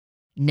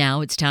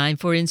Now it's time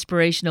for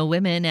Inspirational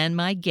Women and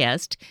my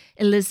guest,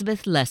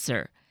 Elizabeth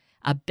Lesser,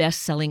 a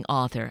best-selling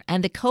author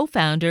and the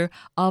co-founder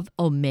of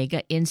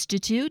Omega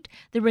Institute,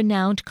 the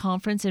renowned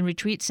conference and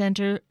retreat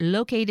center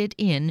located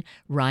in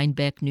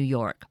Rhinebeck, New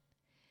York.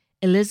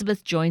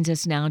 Elizabeth joins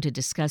us now to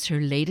discuss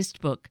her latest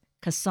book,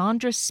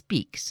 Cassandra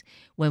Speaks: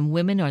 When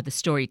Women Are the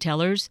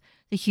Storytellers,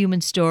 the Human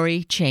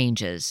Story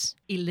Changes.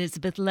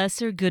 Elizabeth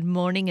Lesser, good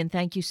morning, and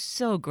thank you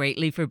so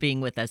greatly for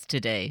being with us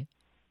today.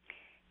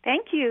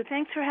 Thank you.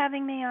 Thanks for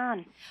having me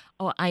on.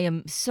 Oh, I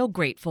am so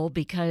grateful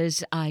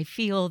because I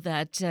feel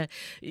that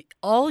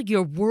all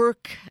your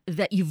work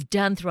that you've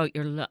done throughout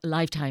your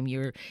lifetime,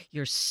 your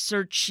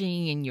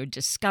searching and your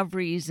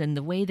discoveries and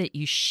the way that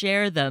you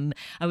share them.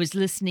 I was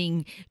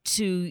listening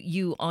to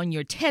you on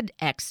your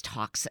TEDx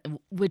talks,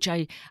 which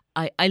I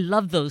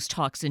love those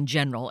talks in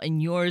general,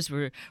 and yours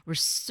were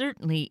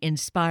certainly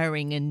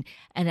inspiring and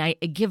I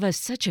give us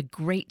such a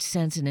great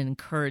sense and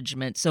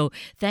encouragement. So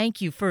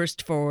thank you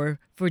first for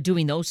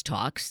doing those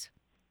talks.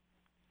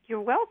 You're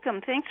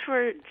welcome. Thanks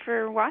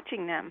for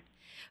watching them.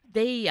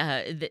 They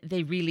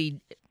really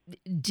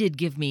did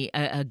give me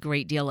a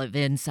great deal of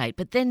insight.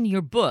 But then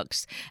your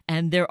books,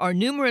 and there are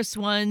numerous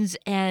ones,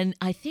 and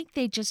I think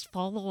they just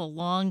follow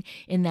along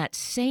in that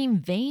same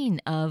vein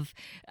of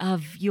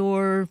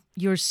your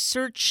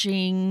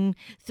searching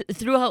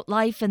throughout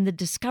life and the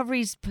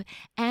discoveries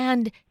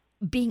and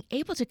being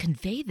able to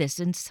convey this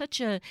in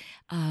such a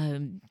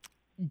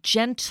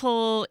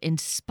gentle,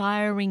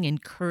 inspiring,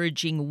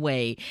 encouraging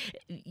way.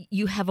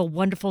 You have a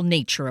wonderful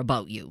nature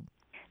about you.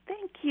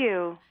 Thank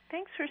you.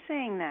 Thanks for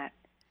saying that.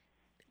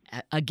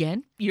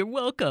 Again, you're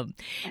welcome.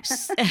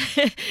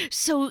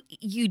 So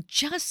you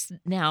just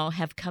now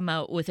have come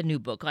out with a new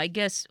book. I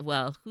guess,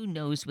 well, who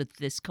knows with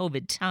this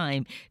COVID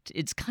time,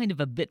 it's kind of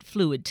a bit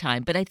fluid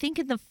time. But I think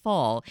in the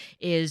fall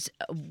is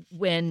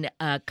when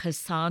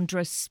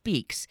Cassandra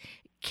Speaks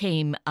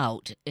came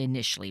out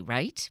initially,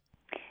 right?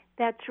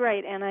 That's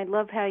right, and I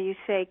love how you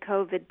say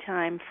COVID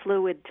time,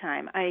 fluid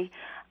time. I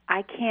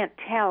can't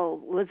tell.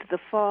 Was the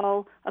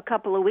fall a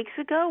couple of weeks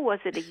ago? Was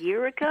it a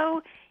year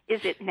ago?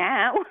 Is it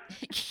now?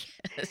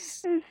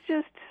 Yes. It's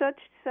just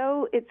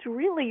it's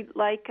really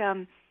like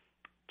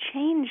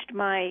changed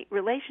my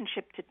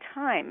relationship to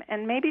time,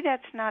 and maybe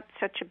that's not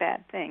such a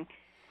bad thing.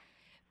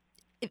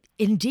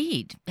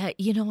 Indeed.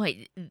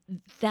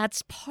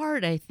 That's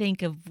part, I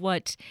think, of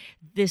what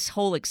this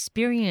whole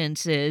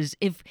experience is.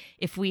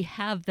 If we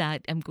have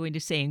that, I'm going to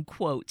say in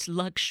quotes,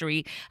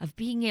 luxury of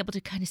being able to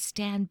kind of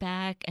stand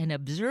back and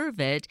observe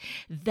it,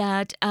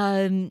 that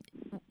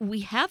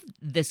we have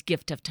this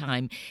gift of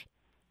time.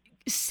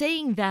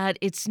 Saying that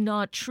it's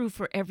not true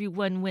for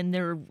everyone when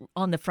they're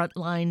on the front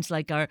lines,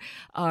 like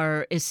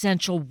our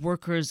essential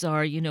workers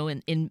are,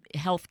 in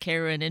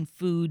healthcare and in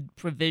food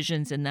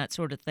provisions and that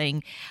sort of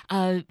thing.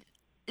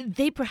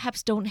 They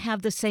perhaps don't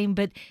have the same,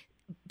 but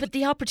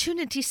the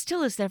opportunity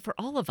still is there for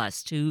all of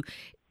us to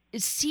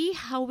see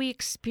how we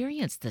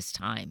experience this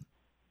time.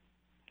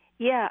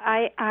 Yeah,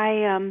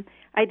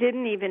 I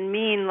didn't even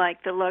mean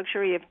like the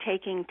luxury of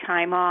taking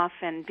time off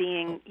and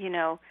being,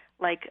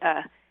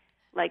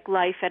 like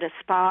life at a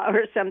spa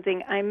or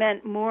something. I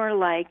meant more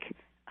like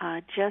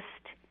just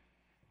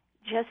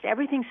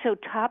everything's so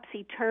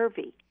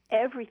topsy-turvy,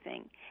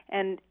 everything.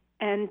 And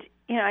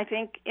I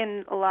think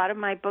in a lot of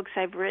my books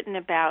I've written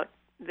about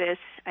this.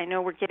 I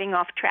know we're getting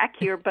off track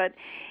here, but,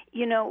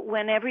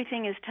 when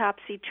everything is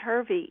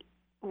topsy-turvy,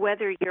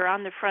 whether you're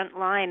on the front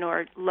line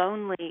or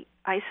lonely,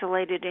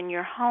 isolated in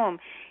your home,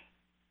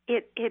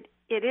 it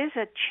is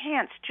a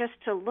chance just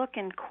to look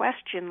and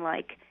question,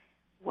 like,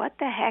 what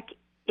the heck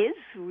is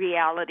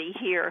reality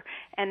here,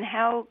 and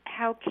how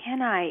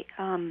can I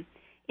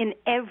in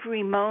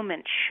every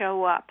moment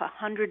show up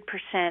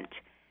 100%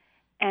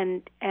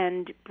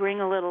 and bring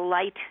a little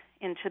light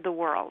into the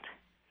world.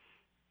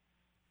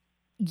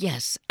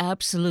 Yes,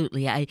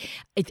 absolutely. I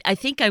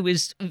think I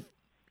was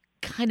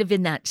kind of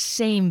in that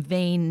same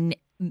vein,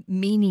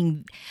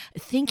 meaning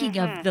thinking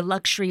of the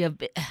luxury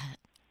of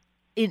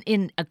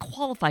in a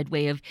qualified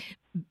way of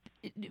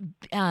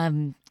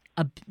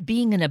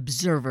being an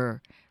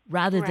observer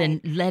rather than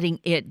letting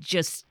it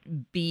just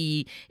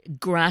be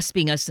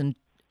grasping us and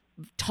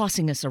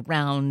tossing us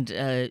around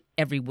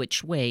every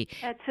which way.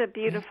 That's a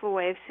beautiful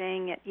way of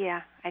saying it.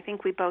 Yeah, I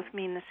think we both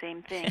mean the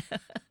same thing.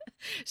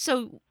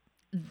 So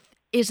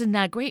isn't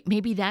that great?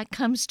 Maybe that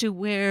comes to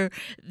where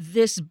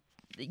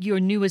your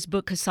newest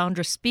book,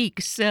 Cassandra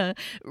Speaks,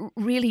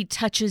 really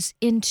touches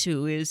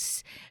into,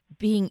 is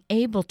being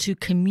able to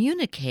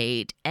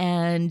communicate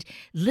and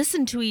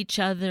listen to each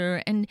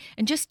other and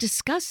just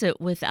discuss it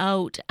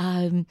without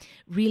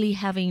really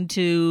having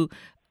to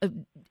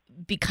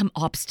become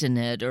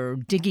obstinate or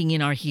digging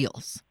in our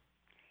heels.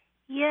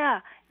 Yeah,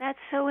 that's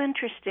so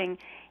interesting.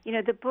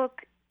 The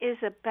book is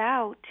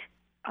about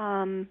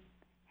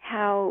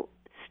how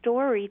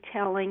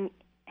storytelling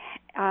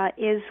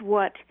is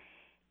what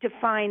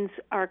defines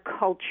our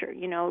culture.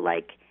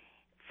 Like,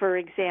 for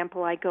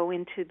example, I go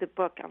into the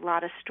book a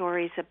lot of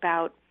stories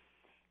about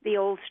the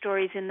old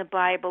stories in the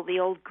Bible, the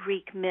old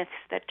Greek myths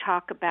that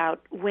talk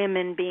about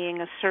women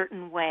being a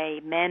certain way,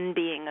 men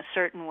being a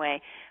certain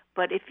way.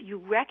 But if you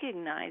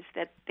recognize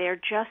that they're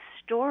just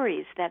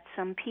stories that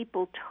some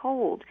people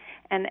told,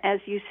 and as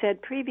you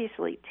said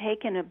previously,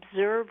 take an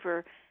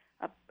observer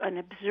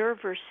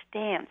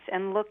stance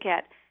and look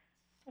at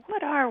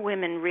what are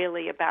women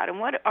really about and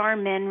what are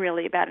men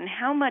really about, and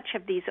how much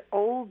of these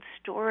old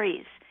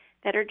stories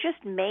that are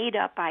just made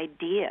up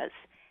ideas,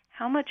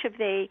 how much have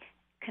they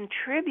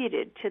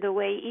contributed to the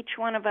way each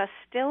one of us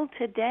still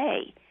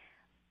today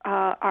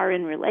are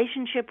in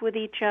relationship with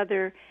each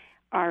other,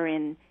 are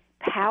in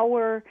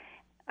power,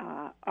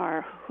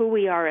 are who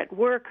we are at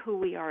work, who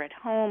we are at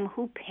home,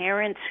 who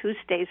parents, who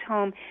stays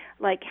home.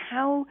 Like,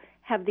 how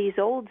have these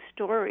old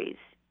stories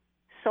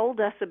sold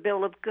us a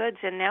bill of goods,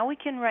 and now we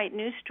can write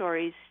new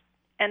stories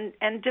and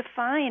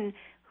define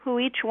who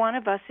each one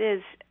of us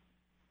is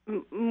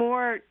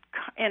more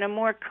in a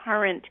more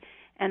current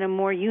and a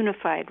more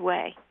unified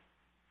way.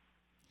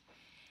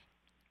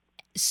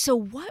 So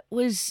what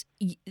was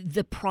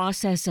the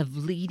process of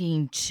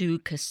leading to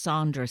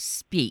Cassandra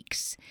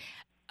Speaks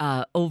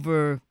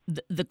over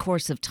the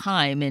course of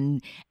time?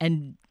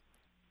 And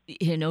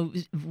you know,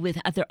 with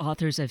other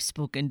authors I've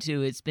spoken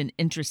to, it's been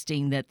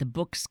interesting that the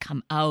books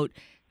come out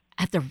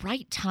at the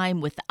right time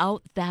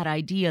without that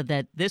idea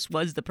that this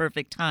was the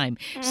perfect time.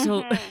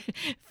 So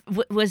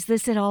was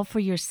this at all for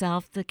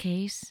yourself the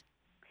case?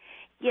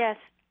 Yes.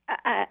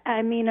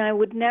 I mean, I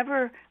would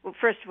never, well,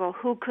 first of all,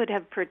 who could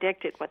have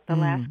predicted what the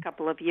last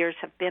couple of years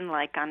have been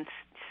like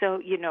so,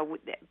 you know,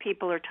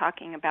 people are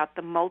talking about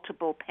the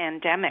multiple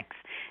pandemics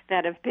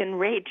that have been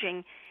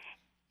raging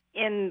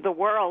in the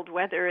world,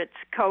 whether it's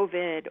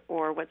COVID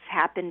or what's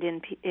happened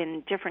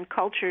in different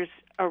cultures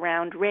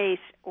around race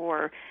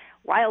or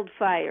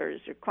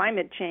wildfires or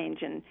climate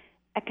change and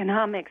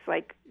economics.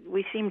 Like,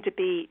 we seem to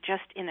be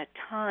just in a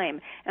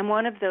time. And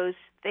one of those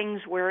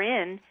things we're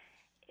in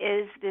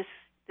is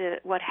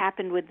what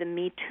happened with the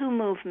Me Too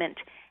movement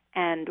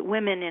and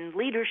women in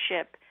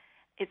leadership.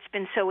 It's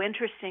been so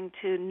interesting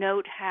to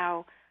note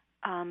how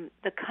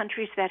the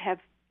countries that have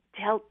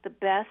dealt the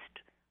best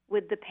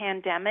with the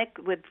pandemic,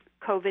 with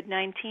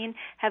COVID-19,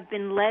 have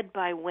been led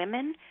by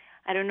women.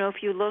 I don't know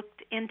if you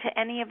looked into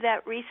any of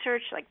that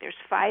research. Like, there's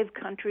 5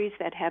 countries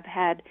that have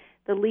had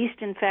the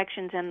least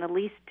infections and the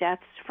least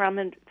deaths from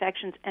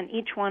infections, and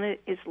each one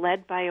is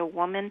led by a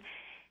woman.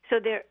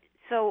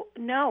 So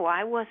no,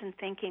 I wasn't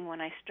thinking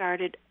when I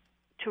started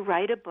to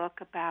write a book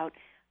about,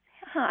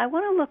 I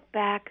want to look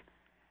back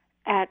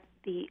at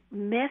the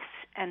myths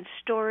and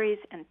stories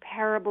and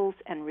parables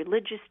and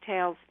religious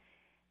tales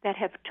that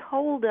have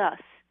told us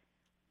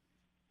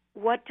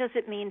what does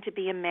it mean to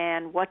be a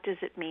man, what does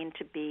it mean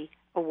to be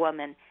a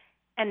woman,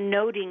 and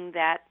noting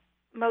that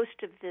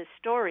most of the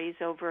stories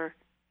over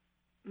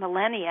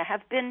millennia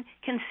have been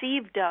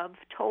conceived of,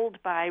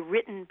 told by,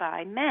 written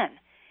by men.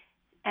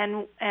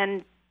 And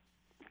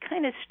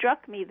kind of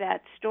struck me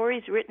that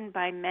stories written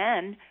by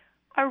men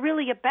are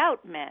really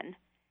about men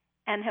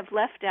and have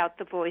left out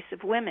the voice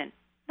of women.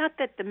 Not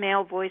that the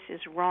male voice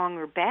is wrong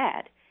or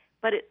bad,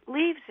 but it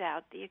leaves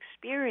out the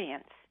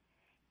experience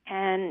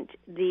and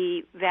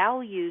the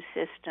value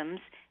systems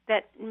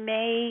that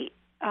may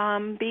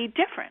be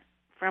different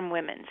from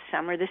women's.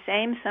 Some are the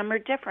same, some are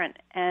different.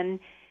 And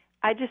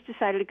I just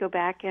decided to go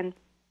back and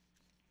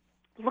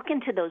look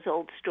into those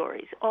old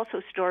stories,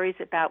 also stories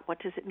about what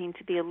does it mean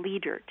to be a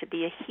leader, to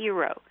be a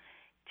hero,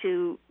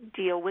 to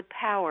deal with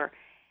power.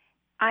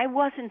 I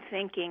wasn't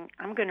thinking,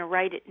 I'm going to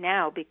write it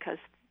now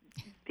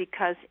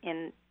because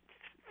in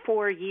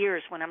 4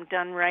 years when I'm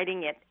done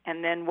writing it,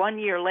 and then 1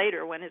 year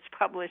later when it's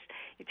published,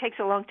 it takes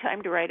a long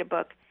time to write a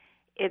book.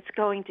 It's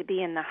going to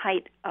be in the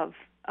height of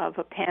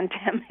a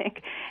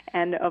pandemic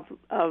and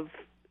of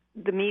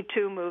the Me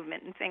Too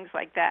movement and things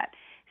like that.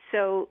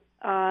 So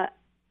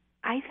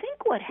I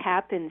think what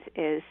happens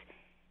is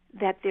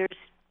that there's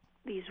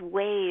these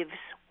waves,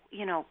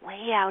 you know,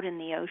 way out in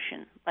the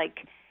ocean,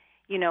 like,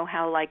 you know,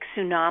 how like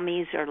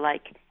tsunamis are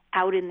like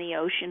out in the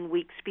ocean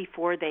weeks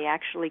before they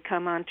actually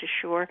come onto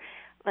shore,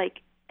 like,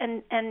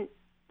 and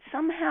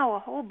somehow a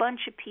whole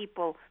bunch of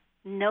people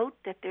note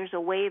that there's a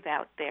wave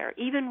out there,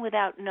 even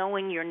without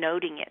knowing you're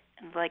noting it.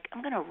 And like,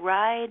 I'm going to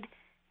ride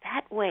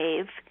that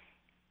wave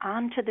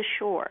onto the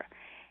shore.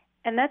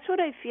 And that's what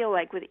I feel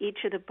like with each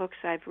of the books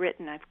I've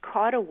written. I've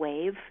caught a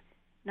wave,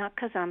 not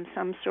because I'm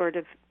some sort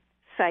of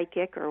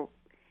psychic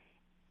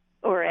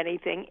or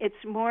anything.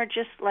 It's more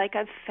just like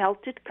I've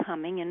felt it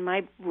coming in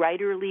my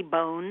writerly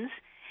bones,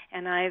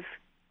 and I've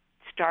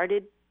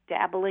started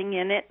dabbling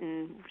in it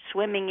and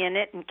swimming in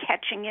it and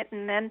catching it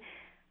and then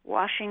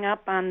washing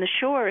up on the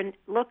shore and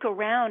look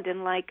around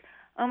and like,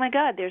 oh my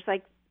God, there's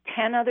like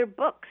 10 other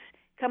books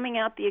coming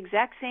out the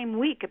exact same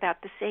week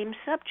about the same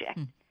subject.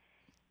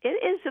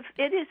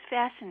 It is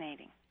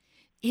fascinating.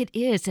 It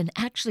is, and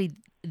actually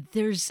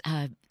there's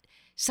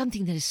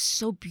something that is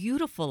so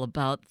beautiful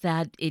about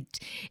that. It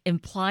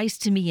implies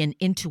to me an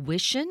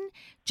intuition,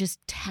 just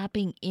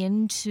tapping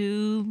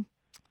into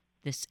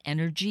this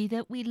energy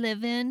that we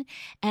live in,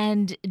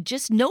 and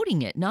just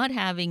noting it, not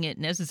having it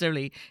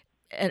necessarily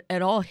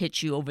at all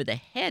hit you over the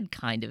head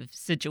kind of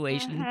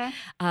situation.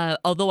 Mhm.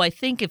 Although I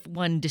think if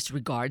one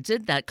disregards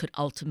it, that could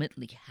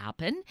ultimately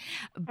happen.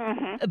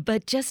 Mhm.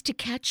 But just to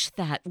catch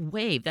that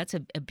wave, that's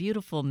a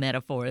beautiful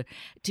metaphor.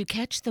 To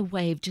catch the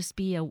wave, just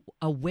be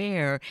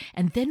aware,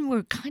 and then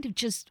we're kind of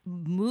just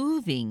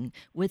moving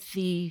with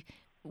the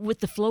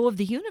flow of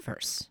the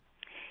universe.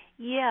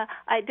 Yeah,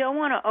 I don't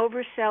want to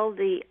oversell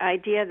the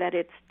idea that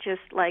it's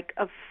just like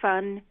a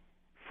fun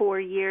 4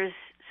 years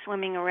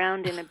swimming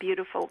around in a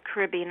beautiful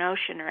Caribbean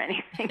Ocean or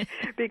anything,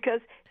 because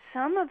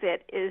some of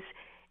it is,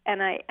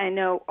 and I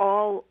know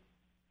all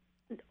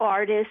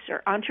artists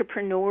or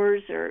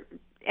entrepreneurs or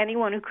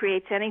anyone who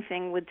creates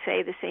anything would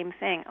say the same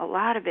thing. A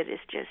lot of it is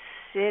just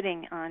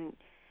sitting on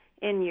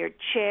in your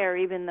chair,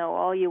 even though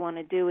all you want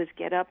to do is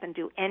get up and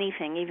do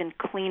anything, even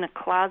clean a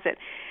closet.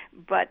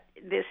 But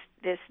this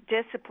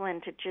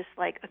discipline to just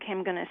like, okay,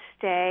 I'm going to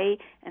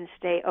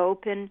stay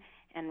open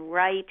and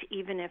write,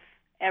 even if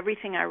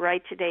everything I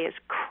write today is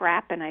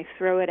crap and I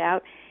throw it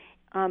out.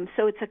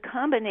 So it's a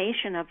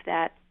combination of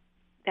that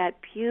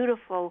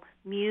beautiful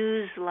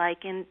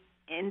muse-like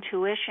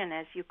intuition,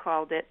 as you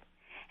called it,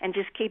 and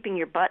just keeping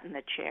your butt in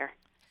the chair.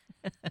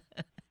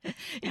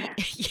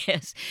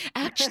 Yes.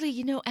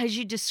 Actually, as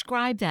you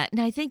describe that, and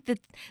I think that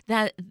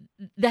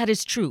that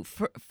is true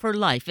for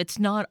life. It's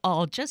not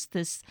all just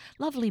this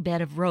lovely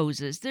bed of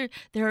roses. There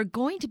are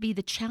going to be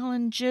the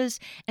challenges,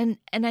 and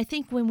I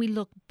think when we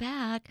look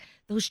back,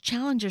 those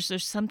challenges are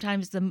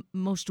sometimes the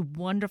most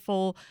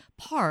wonderful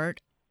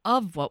part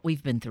of what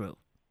we've been through.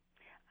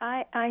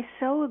 I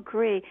so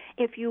agree.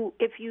 If you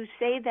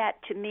say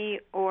that to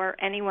me or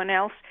anyone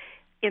else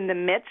in the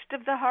midst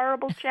of the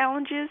horrible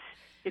challenges,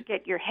 you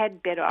get your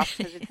head bit off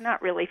because it's not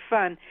really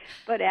fun.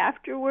 But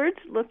afterwards,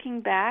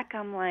 looking back,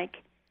 I'm like,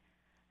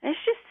 it's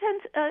just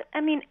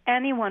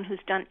anyone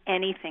who's done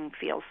anything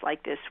feels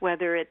like this,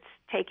 whether it's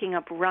taking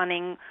up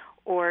running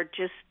or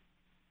just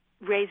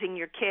raising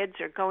your kids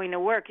or going to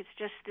work. It's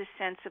just this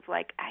sense of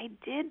like, I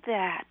did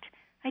that.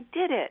 I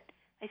did it.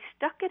 I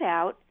stuck it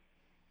out,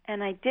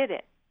 and I did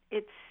it.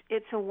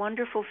 It's a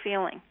wonderful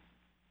feeling.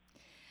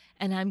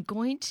 And I'm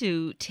going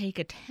to take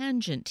a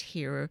tangent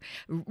here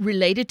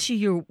related to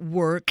your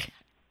work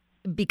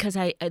because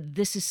I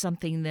this is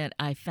something that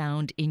I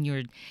found in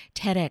your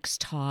TEDx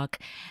talk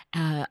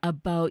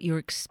about your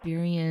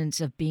experience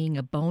of being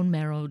a bone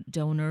marrow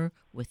donor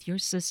with your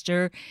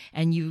sister,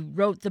 and you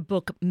wrote the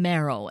book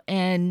Marrow,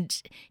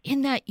 and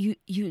in that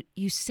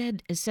you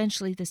said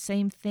essentially the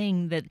same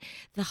thing, that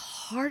the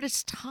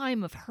hardest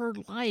time of her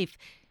life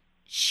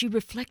she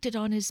reflected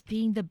on as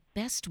being the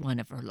best one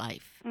of her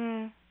life.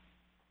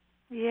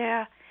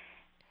 Yeah.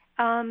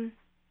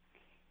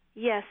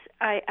 Yes,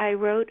 I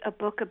wrote a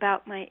book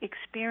about my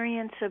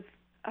experience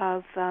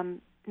of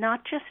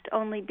not just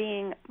only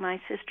being my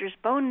sister's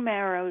bone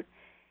marrow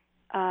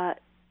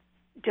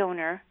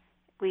donor.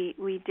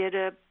 We did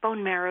a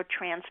bone marrow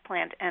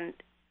transplant, and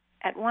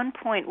at one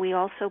point we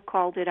also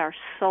called it our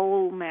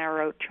soul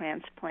marrow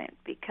transplant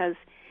because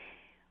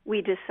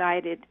we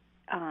decided,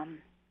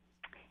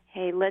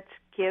 hey, let's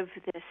give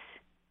this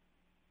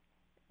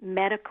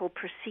medical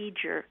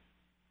procedure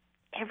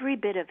every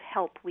bit of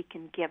help we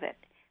can give it.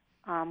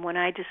 When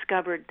I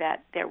discovered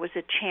that there was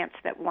a chance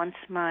that once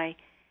my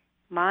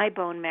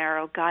bone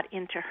marrow got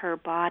into her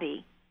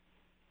body,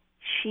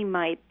 she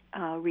might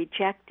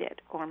reject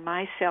it, or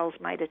my cells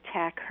might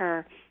attack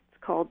her.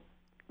 It's called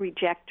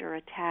reject or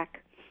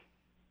attack.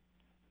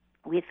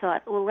 We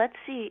thought, well, let's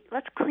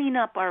clean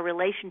up our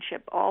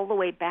relationship all the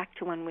way back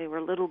to when we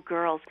were little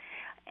girls.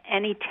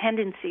 Any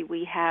tendency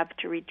we have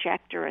to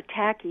reject or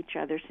attack each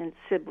other, since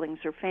siblings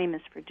are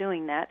famous for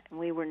doing that, and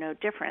we were no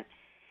different.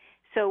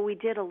 So we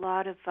did a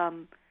lot of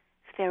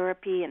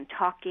therapy and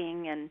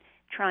talking and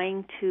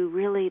trying to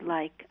really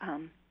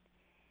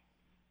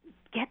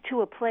get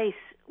to a place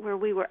where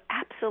we were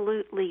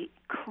absolutely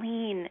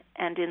clean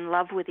and in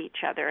love with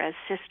each other as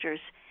sisters.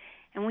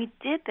 And we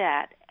did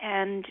that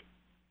and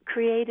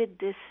created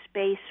this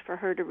space for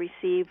her to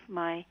receive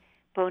my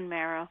bone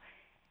marrow.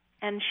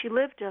 And she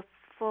lived a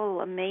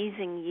full,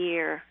 amazing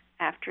year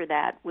after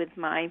that with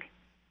my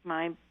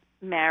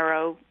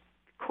marrow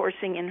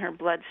coursing in her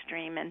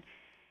bloodstream. And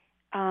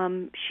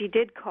she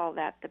did call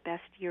that the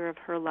best year of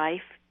her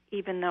life,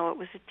 even though it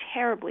was a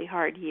terribly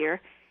hard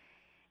year.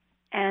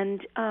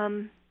 And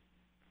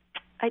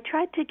I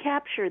tried to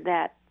capture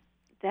that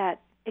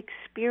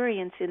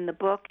experience in the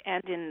book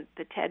and in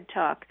the TED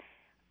Talk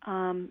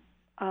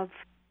of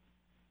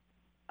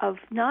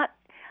not.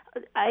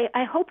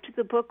 I hoped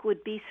the book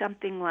would be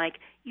something like,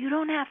 you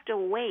don't have to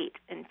wait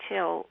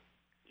until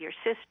your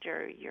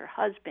sister, your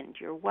husband,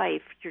 your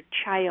wife, your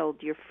child,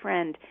 your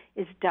friend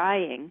is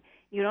dying.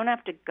 You don't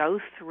have to go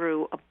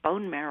through a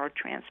bone marrow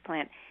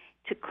transplant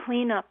to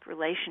clean up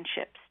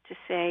relationships, to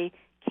say,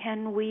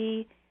 can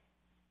we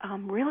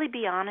really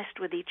be honest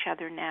with each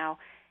other now,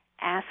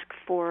 ask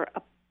for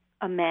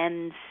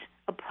amends,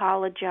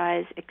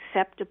 apologize,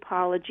 accept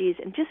apologies,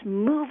 and just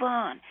move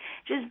on.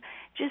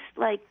 Just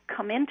like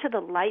come into the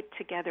light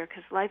together,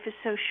 because life is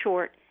so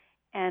short,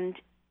 and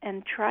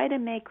try to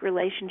make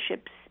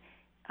relationships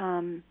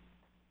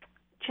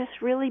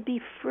just really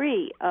be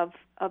free of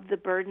the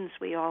burdens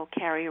we all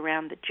carry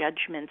around, the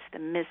judgments, the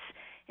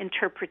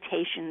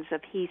misinterpretations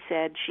of he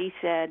said, she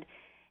said,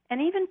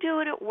 and even do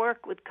it at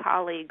work with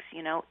colleagues,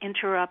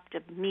 interrupt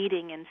a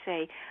meeting and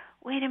say,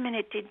 wait a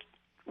minute,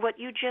 what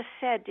you just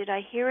said, did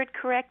I hear it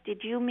correct?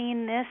 Did you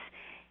mean this?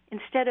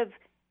 Instead of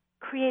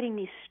creating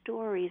these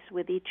stories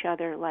with each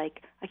other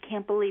like, I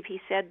can't believe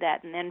he said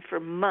that, and then for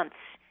months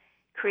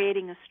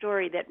creating a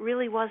story that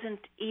really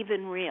wasn't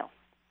even real.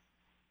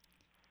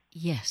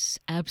 Yes,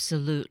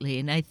 absolutely.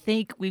 And I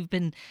think we've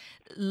been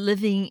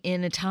living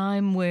in a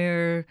time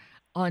where,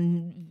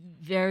 on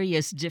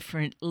various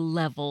different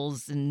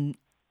levels and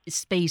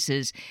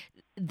spaces,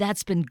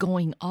 that's been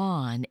going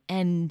on.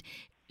 And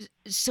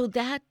so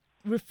that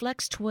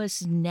reflects to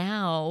us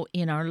now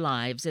in our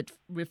lives. It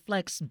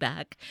reflects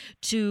back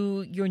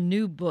to your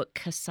new book,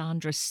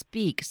 Cassandra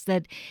Speaks,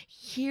 that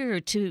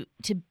here to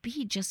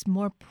be just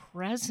more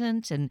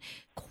present and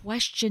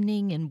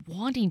questioning and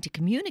wanting to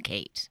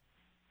communicate.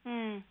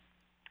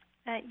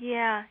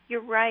 Yeah, you're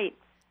right.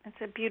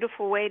 That's a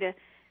beautiful way to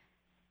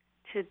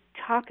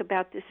talk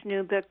about this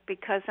new book,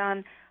 because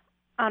on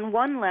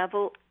one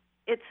level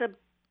it's a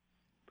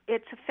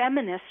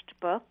feminist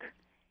book,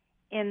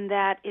 in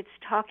that it's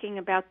talking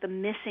about the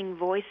missing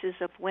voices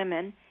of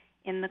women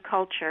in the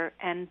culture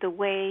and the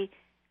way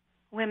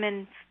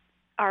women,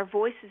 our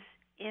voices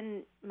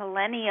in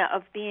millennia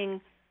of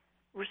being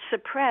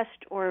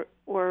suppressed or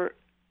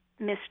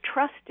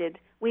mistrusted,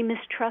 we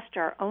mistrust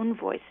our own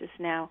voices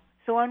now.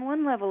 So on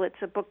one level, it's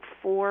a book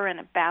for and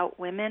about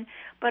women,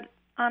 but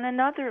on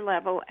another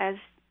level, I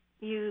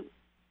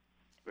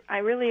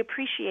really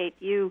appreciate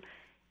you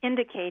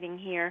indicating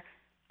here,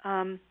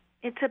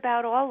 it's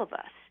about all of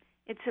us.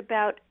 It's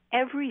about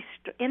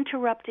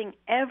interrupting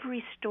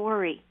every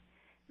story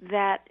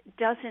that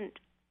doesn't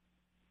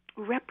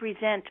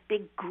represent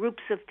big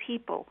groups of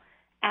people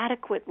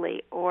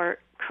adequately or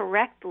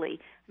correctly.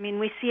 I mean,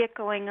 we see it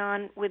going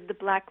on with the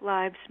Black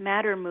Lives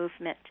Matter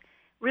movement.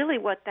 Really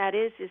what that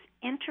is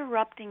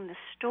interrupting the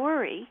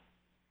story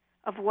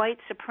of white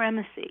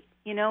supremacy.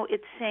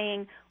 It's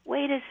saying,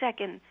 wait a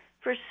second,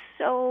 for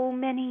so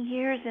many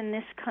years in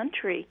this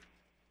country,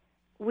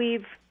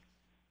 we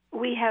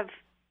have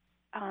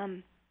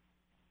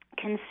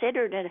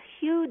considered a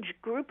huge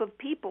group of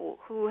people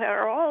who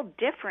are all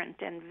different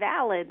and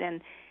valid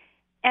and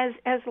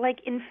as like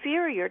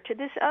inferior to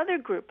this other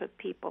group of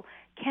people.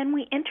 Can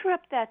we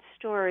interrupt that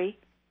story,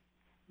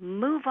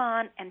 move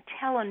on, and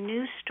tell a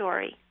new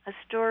story, a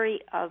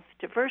story of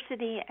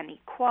diversity and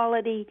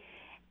equality,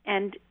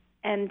 and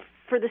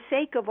for the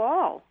sake of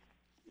all,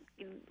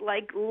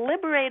 like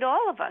liberate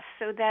all of us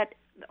so that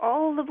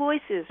all the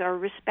voices are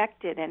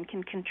respected and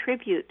can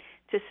contribute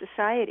to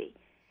society.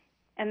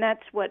 And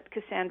that's what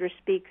Cassandra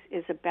Speaks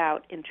is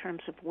about in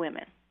terms of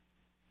women.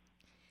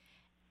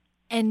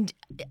 And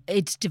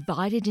it's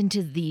divided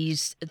into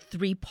these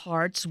three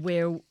parts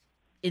where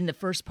in the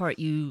first part,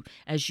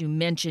 as you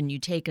mentioned, you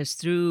take us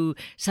through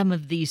some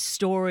of these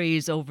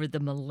stories over the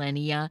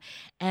millennia.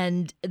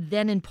 And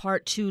then in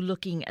part two,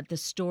 looking at the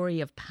story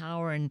of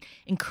power and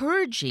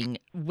encouraging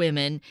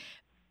women.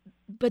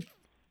 But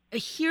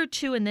here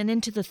too, and then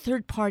into the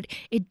third part,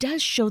 it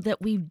does show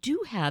that we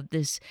do have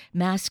this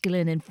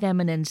masculine and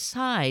feminine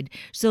side,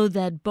 so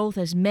that both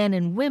as men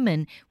and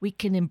women, we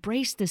can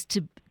embrace this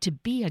to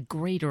be a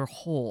greater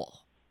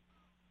whole.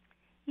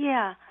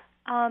 Yeah.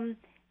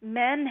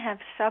 Men have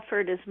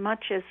suffered as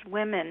much as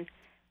women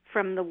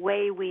from the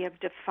way we have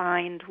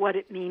defined what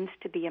it means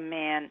to be a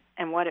man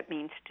and what it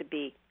means to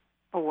be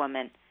a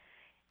woman.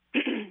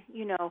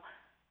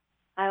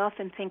 I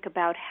often think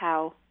about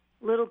how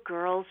little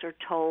girls are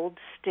told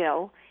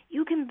still,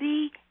 you can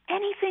be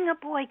anything a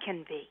boy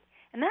can be.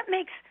 And that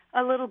makes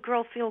a little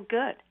girl feel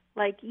good.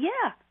 Like,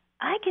 yeah,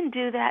 I can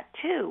do that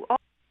too. All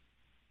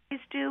boys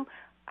do,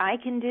 I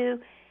can do.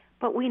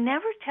 But we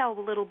never tell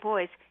the little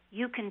boys,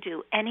 you can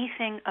do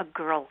anything a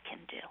girl can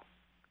do.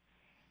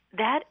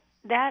 That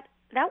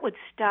would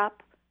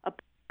stop a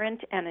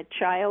parent and a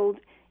child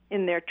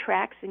in their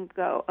tracks and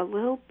go, a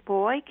little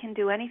boy can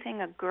do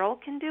anything a girl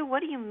can do? What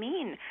do you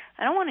mean?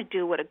 I don't want to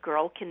do what a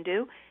girl can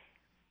do.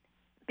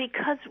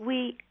 Because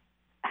we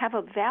have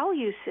a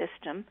value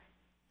system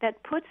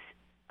that puts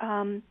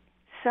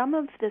some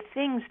of the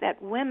things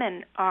that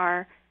women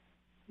are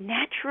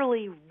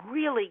naturally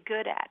really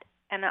good at.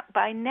 And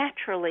by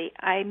naturally,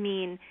 I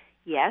mean,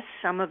 yes,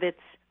 some of it's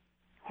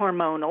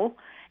hormonal,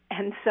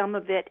 and some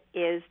of it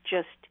is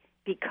just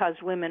because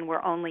women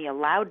were only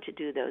allowed to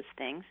do those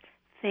things.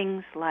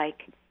 Things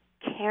like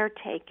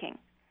caretaking,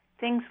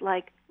 things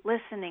like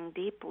listening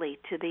deeply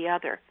to the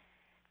other,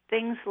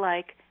 things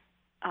like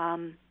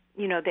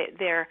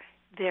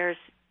there's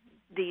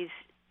these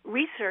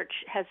research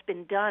has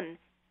been done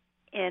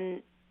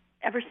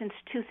ever since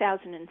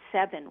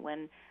 2007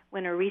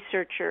 when a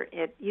researcher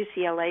at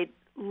UCLA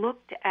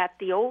looked at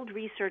the old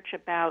research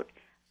about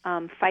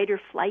fight or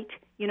flight.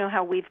 You know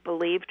how we've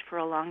believed for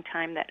a long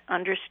time that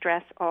under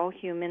stress all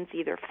humans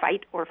either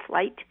fight or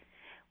flight?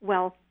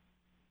 Well,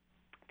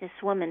 this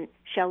woman,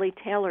 Shelley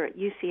Taylor at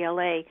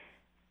UCLA,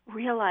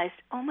 realized,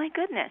 oh my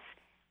goodness,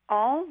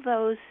 all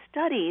those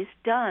studies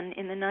done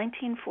in the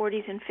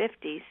 1940s and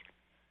 50s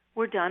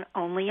were done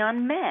only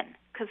on men,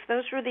 because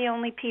those were the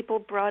only people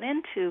brought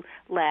into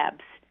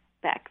labs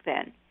back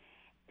then.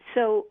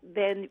 So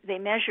then they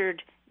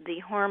measured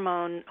the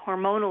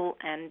hormonal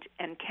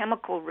and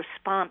chemical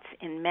response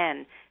in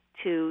men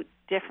to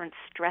different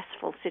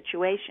stressful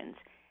situations.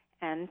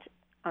 And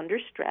under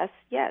stress,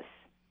 yes,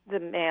 the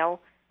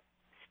male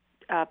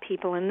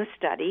people in the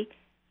study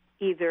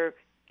either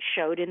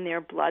showed in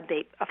their blood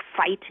a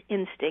fight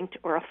instinct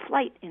or a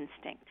flight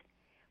instinct.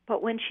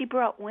 But when she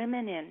brought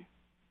women in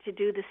to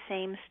do the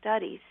same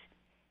studies,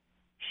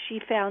 she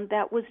found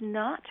that was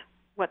not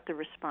what the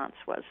response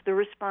was. The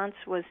response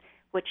was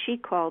what she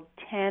called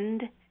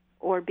tend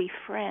or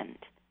befriend.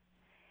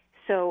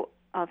 So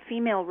a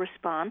female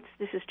response,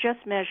 this is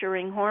just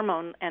measuring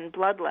hormone and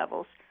blood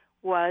levels,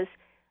 was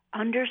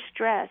under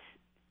stress,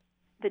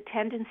 the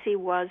tendency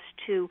was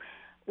to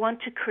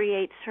want to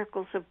create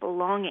circles of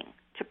belonging,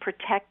 to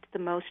protect the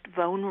most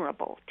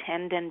vulnerable,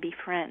 tend and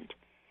befriend.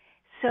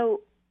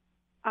 So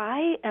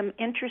I am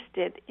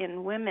interested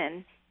in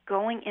women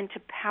going into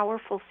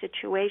powerful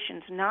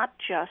situations, not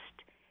just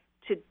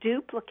to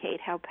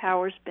duplicate how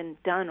power's been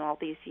done all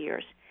these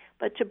years,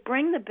 but to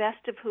bring the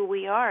best of who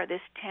we are,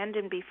 this tend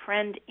and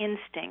befriend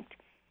instinct,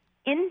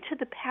 into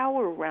the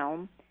power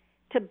realm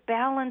to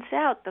balance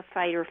out the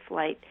fight or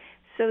flight,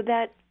 so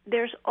that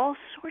there's all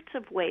sorts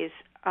of ways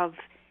of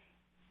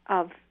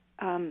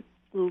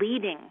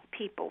leading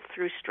people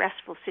through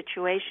stressful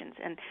situations.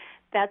 And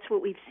that's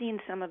what we've seen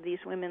some of these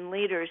women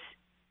leaders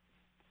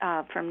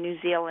from New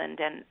Zealand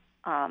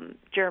and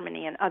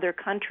Germany and other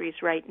countries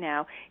right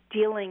now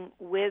dealing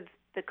with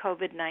the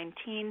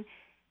COVID-19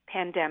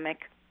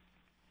 pandemic,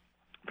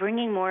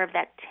 bringing more of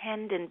that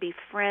tend and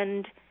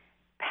befriend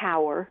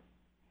power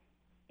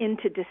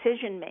into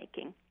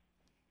decision-making.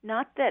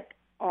 Not that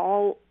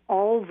all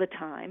the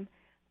time,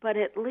 but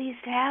at least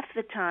half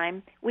the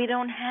time we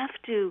don't have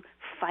to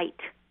fight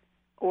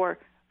or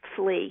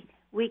flee.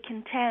 We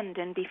can tend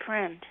and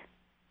befriend.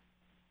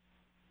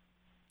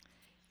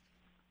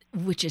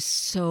 Which is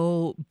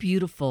so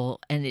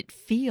beautiful, and it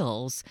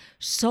feels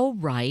so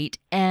right,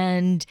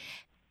 and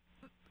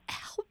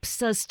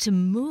helps us to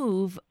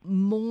move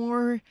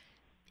more,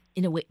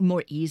 in a way,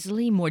 more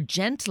easily, more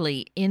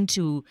gently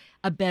into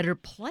a better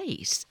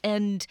place.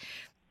 And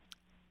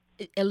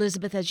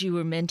Elizabeth, as you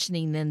were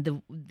mentioning,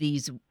 then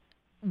these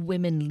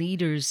women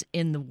leaders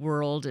in the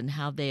world and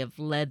how they have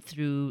led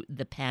through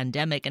the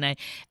pandemic, and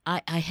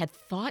I had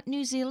thought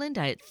New Zealand,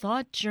 I had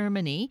thought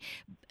Germany.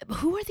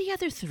 Who are the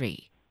other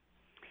three?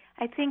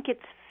 I think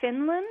it's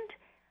Finland,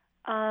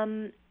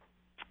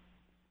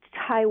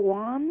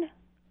 Taiwan,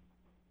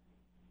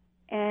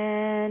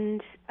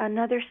 and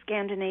another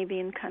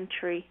Scandinavian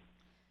country.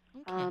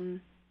 Okay.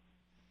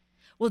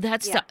 Well,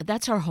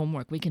 that's our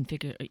homework. We can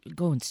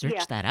go and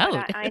search that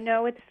out. I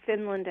know it's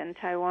Finland and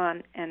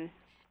Taiwan and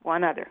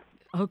one other.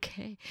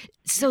 Okay.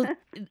 So,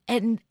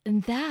 and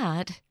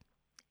that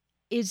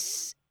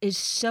is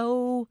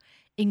so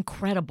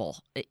incredible.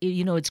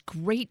 It's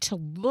great to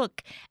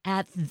look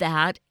at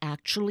that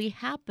actually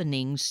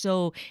happening.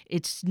 So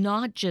it's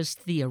not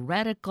just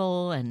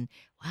theoretical and,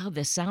 wow,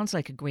 this sounds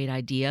like a great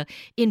idea.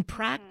 In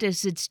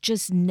practice, it's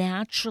just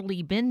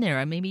naturally been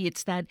there. Maybe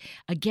it's that,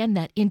 again,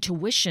 that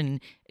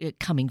intuition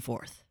coming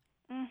forth.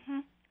 Mm-hmm.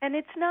 And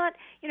it's not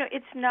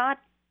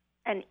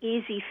an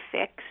easy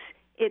fix.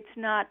 It's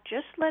not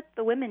just let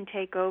the women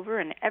take over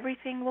and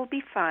everything will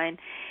be fine.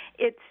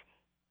 It's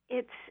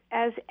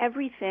as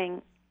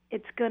everything,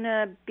 it's going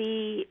to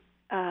be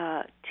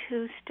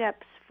 2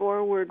 steps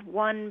forward,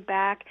 1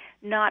 back.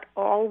 Not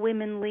all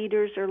women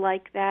leaders are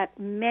like that.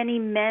 Many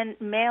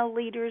male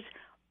leaders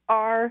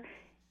are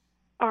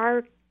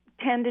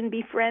tend and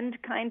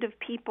befriend kind of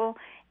people.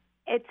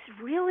 It's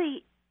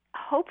really,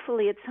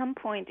 hopefully at some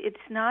point,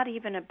 it's not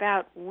even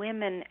about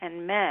women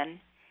and men.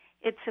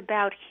 It's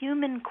about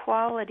human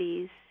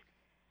qualities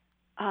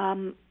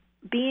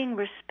being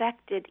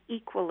respected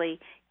equally,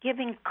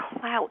 giving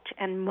clout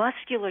and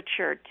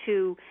musculature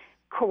to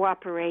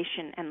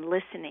cooperation and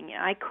listening.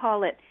 I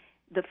call it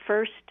the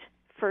first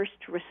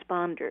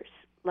responders.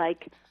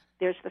 Like,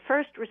 there's the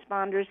first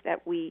responders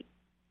that we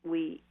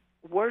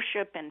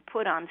worship and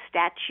put on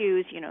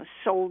statues,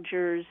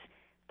 soldiers,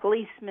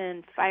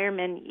 policemen,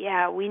 firemen.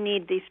 Yeah, we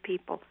need these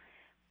people.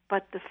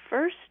 But the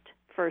first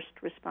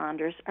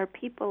responders are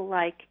people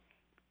like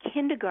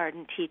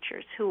kindergarten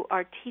teachers who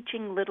are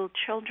teaching little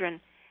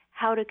children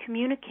how to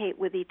communicate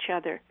with each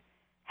other,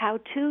 how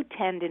to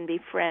tend and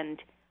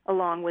befriend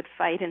along with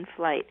fight and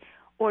flight,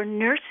 or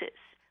nurses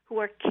who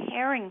are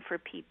caring for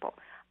people,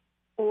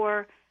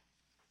 or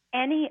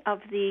any of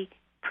the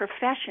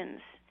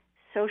professions,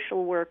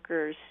 social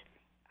workers,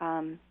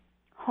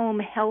 home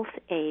health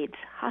aides,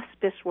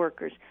 hospice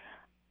workers.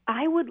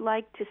 I would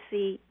like to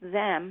see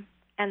them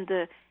and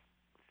the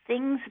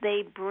things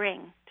they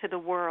bring to the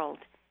world,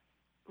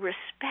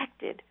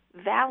 respected,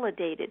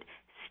 validated,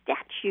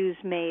 statues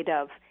made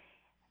of,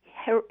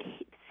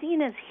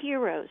 seen as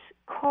heroes,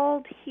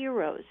 called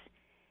heroes.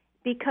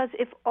 Because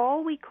if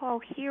all we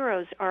call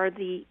heroes are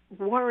the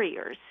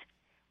warriors,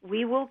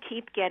 we will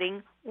keep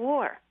getting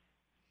war.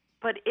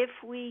 But if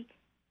we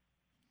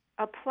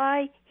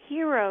apply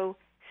hero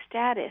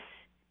status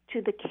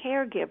to the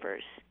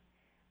caregivers,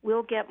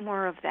 we'll get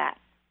more of that.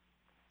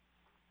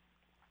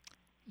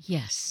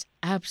 Yes,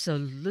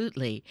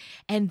 absolutely.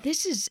 And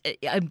this is,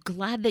 I'm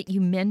glad that you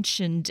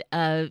mentioned,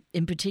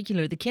 in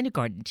particular, the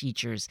kindergarten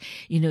teachers,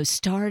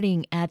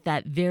 starting at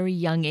that very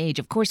young age.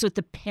 Of course, with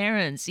the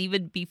parents,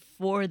 even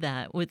before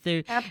that, with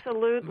their.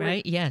 Absolutely.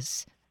 Right?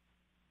 Yes.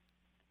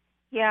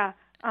 Yeah.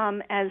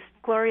 As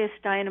Gloria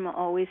Steinem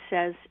always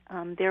says,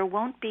 there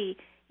won't be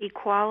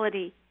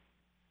equality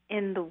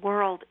in the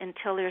world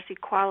until there's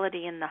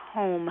equality in the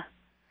home.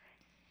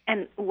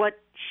 And what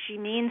she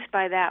means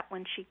by that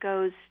when she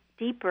goes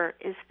deeper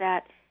is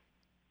that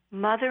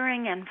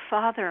mothering and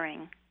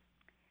fathering,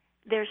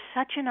 there's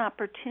such an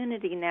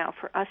opportunity now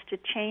for us to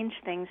change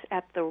things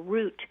at the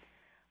root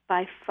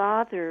by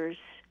fathers,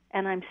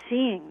 and I'm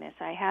seeing this.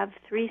 I have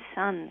 3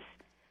 sons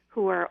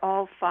who are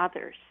all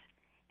fathers,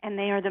 and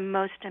they are the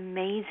most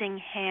amazing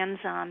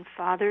hands-on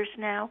fathers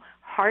now,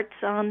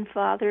 hearts-on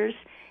fathers,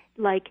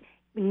 like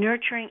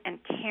nurturing and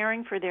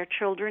caring for their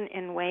children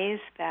in ways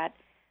that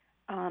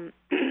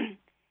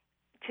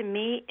to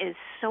me is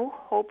so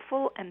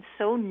hopeful and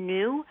so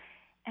new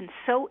and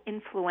so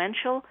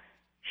influential,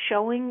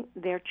 showing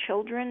their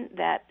children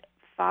that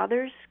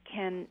fathers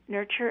can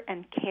nurture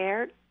and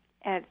care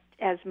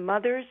as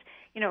mothers.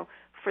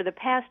 For the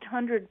past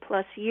 100+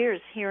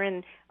 years here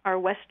in our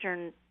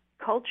Western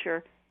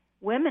culture,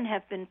 women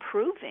have been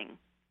proving,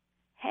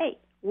 hey,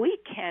 we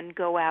can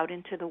go out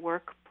into the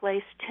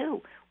workplace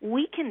too.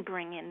 We can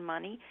bring in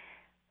money.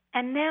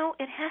 And now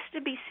it has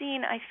to be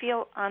seen, I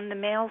feel, on the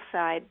male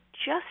side,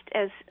 just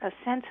as a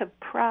sense of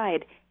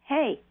pride.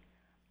 Hey,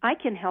 I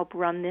can help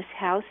run this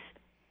house,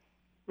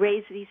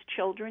 raise these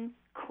children,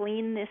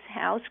 clean this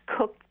house,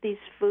 cook this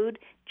food,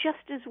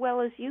 just as well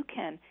as you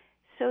can,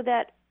 so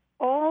that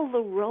all the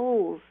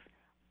roles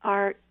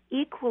are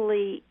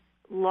equally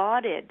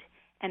lauded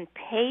and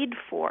paid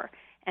for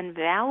and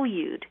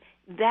valued.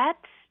 That's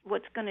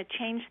what's going to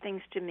change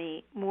things to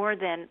me more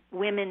than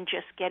women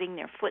just getting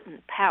their foot in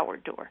the power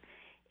door.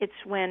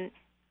 It's when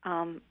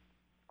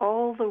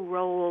all the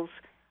roles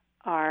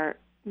are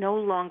no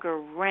longer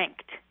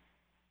ranked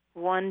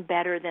one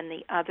better than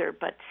the other,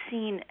 but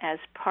seen as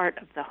part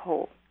of the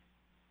whole.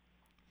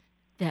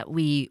 That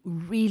we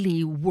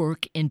really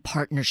work in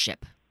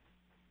partnership.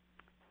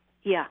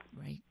 Yeah.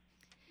 Right.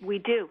 We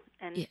do.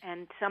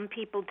 And some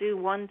people do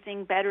one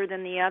thing better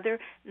than the other.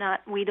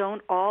 We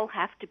don't all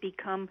have to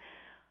become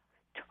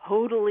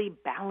totally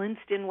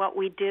balanced in what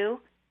we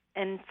do.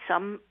 And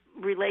some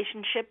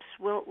relationships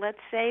will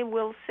say,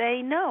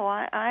 no,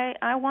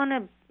 I want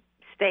to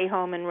stay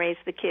home and raise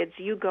the kids.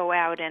 You go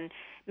out and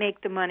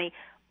make the money.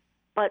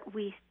 But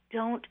we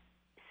don't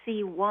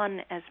see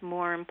one as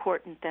more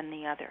important than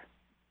the other.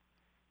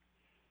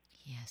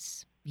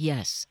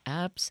 Yes,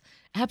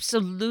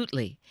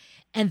 absolutely.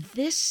 And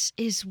this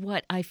is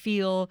what I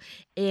feel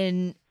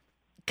in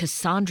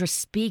Cassandra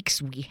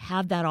Speaks. We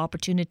have that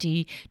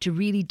opportunity to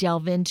really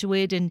delve into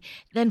it. And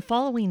then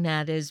following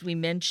that, as we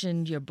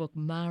mentioned, your book,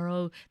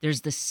 Marrow,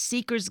 there's The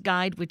Seeker's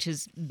Guide, which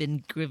has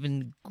been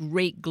given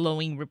great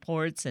glowing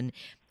reports, and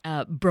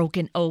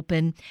Broken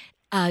Open.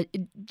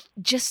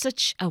 Just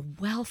such a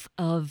wealth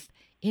of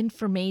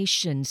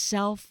information,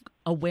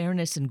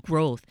 self-awareness, and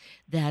growth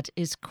that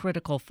is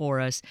critical for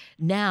us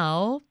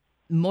now,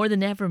 more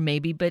than ever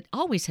maybe, but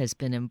always has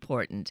been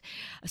important.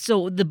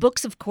 So the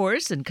books, of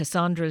course, and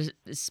Cassandra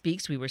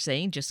Speaks, we were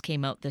saying, just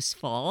came out this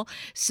fall.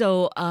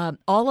 So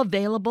all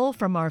available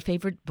from our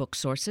favorite book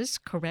sources,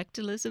 correct,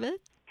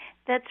 Elizabeth?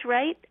 That's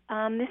right.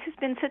 This has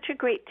been such a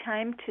great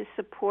time to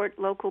support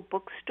local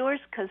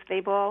bookstores because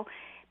they've all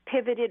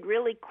pivoted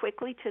really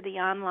quickly to the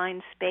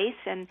online space,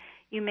 and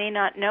you may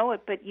not know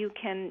it, but you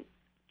can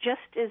just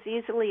as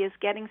easily as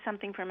getting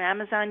something from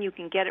Amazon, you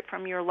can get it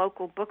from your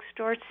local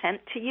bookstore sent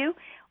to you,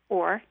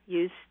 or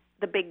use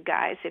the big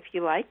guys if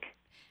you like.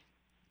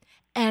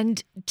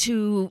 And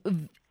to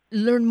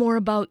learn more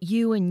about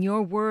you and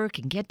your work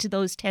and get to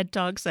those TED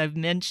Talks I've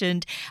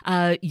mentioned,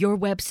 your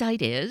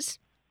website is?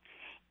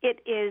 It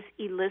is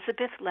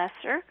Elizabeth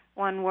Lesser,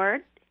 one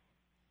word,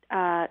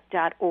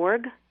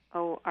 .org,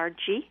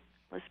 O-R-G,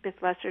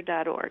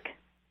 ElizabethLesser.org.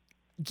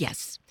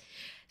 Yes.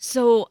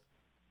 So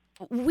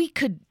we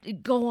could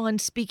go on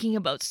speaking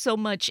about so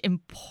much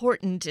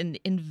important and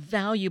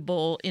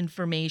invaluable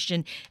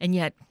information, and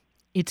yet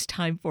it's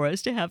time for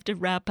us to have to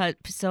wrap up.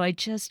 So I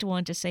just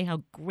want to say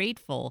how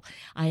grateful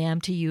I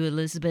am to you,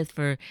 Elizabeth,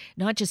 for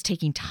not just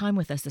taking time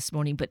with us this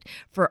morning, but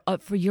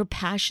for your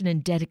passion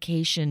and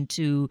dedication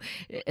to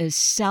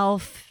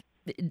self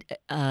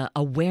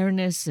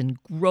awareness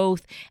and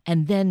growth,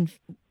 and then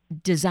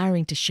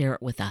desiring to share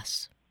it with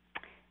us.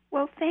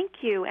 Well, thank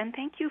you, and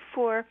thank you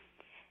for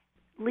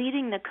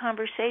leading the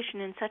conversation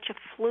in such a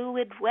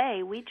fluid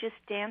way. We just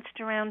danced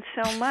around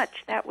so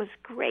much. That was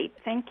great.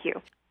 Thank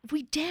you.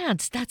 We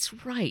danced.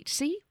 That's right.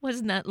 See?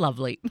 Wasn't that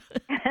lovely?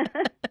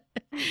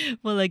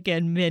 Well,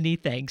 again, many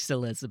thanks,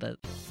 Elizabeth.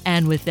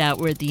 And with that,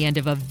 we're at the end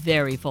of a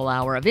very full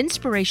hour of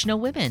Inspirational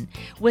Women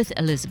with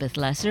Elizabeth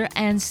Lesser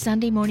and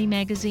Sunday Morning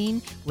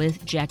Magazine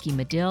with Jackie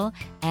Medill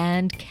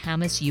and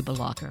Camus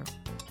Ubalacher.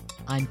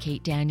 I'm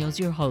Kate Daniels,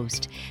 your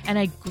host, and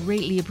I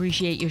greatly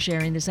appreciate your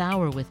sharing this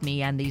hour with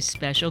me and these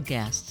special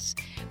guests.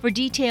 For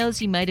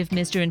details you might have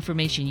missed or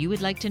information you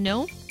would like to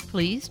know,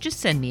 please just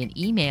send me an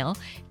email,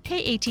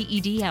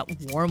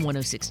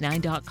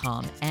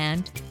 kated@warm1069.com,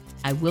 and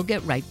I will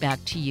get right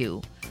back to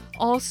you.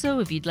 Also,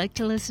 if you'd like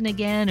to listen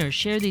again or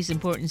share these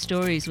important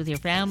stories with your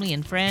family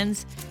and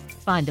friends,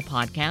 find the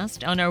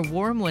podcast on our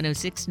Warm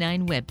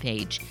 1069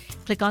 webpage.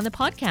 Click on the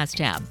podcast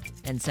tab,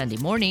 then Sunday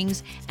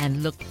mornings,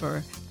 and look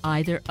for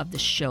either of the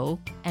show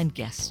and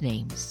guest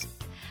names.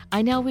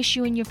 I now wish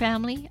you and your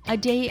family a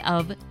day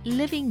of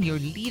living your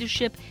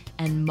leadership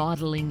and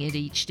modeling it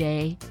each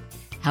day.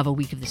 Have a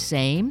week of the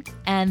same,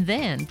 and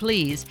then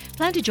please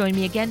plan to join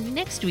me again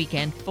next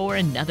weekend for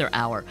another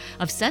hour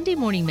of Sunday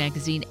Morning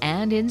Magazine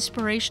and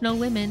Inspirational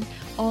Women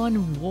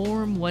on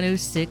Warm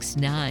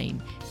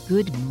 1069.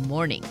 Good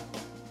morning.